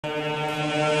I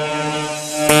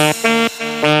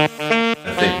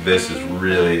think this is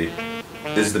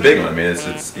the big one. I mean,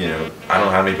 it's you know, I don't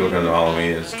know how many people come to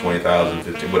Halloween. It's 20,000,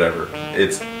 15, whatever.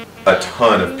 It's a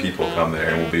ton of people come there,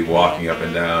 and we'll be walking up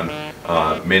and down.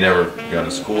 May never gone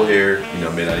to school here, you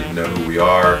know, may not even know who we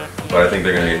are, but I think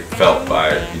they're going to get felt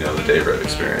by, you know, the Dave Rave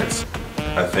experience.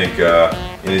 I think you know,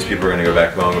 these people are going to go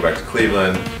back home, go back to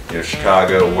Cleveland, you know,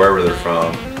 Chicago, wherever they're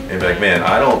from, and be like, man,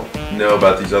 I don't know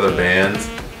about these other bands,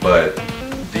 but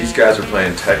these guys were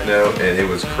playing techno and it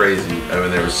was crazy. I mean,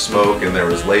 there was smoke and there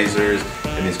was lasers,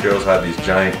 and these girls had these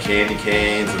giant candy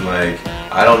canes, and like,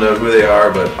 I don't know who they are,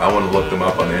 but I want to look them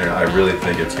up on the internet. I really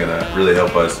think it's going to really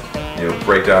help us, you know,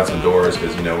 break down some doors,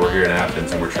 because, you know, we're here in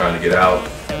Athens and we're trying to get out.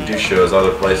 We do shows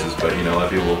other places, but, you know, a lot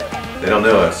of people, they don't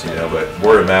know us, you know, but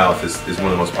word of mouth is one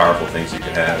of the most powerful things you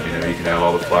can have. You know, you can have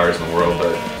all the flyers in the world,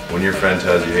 but when your friend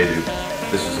tells you, hey dude,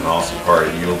 this was an awesome party,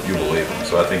 you'll believe them.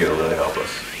 So I think it'll really help us.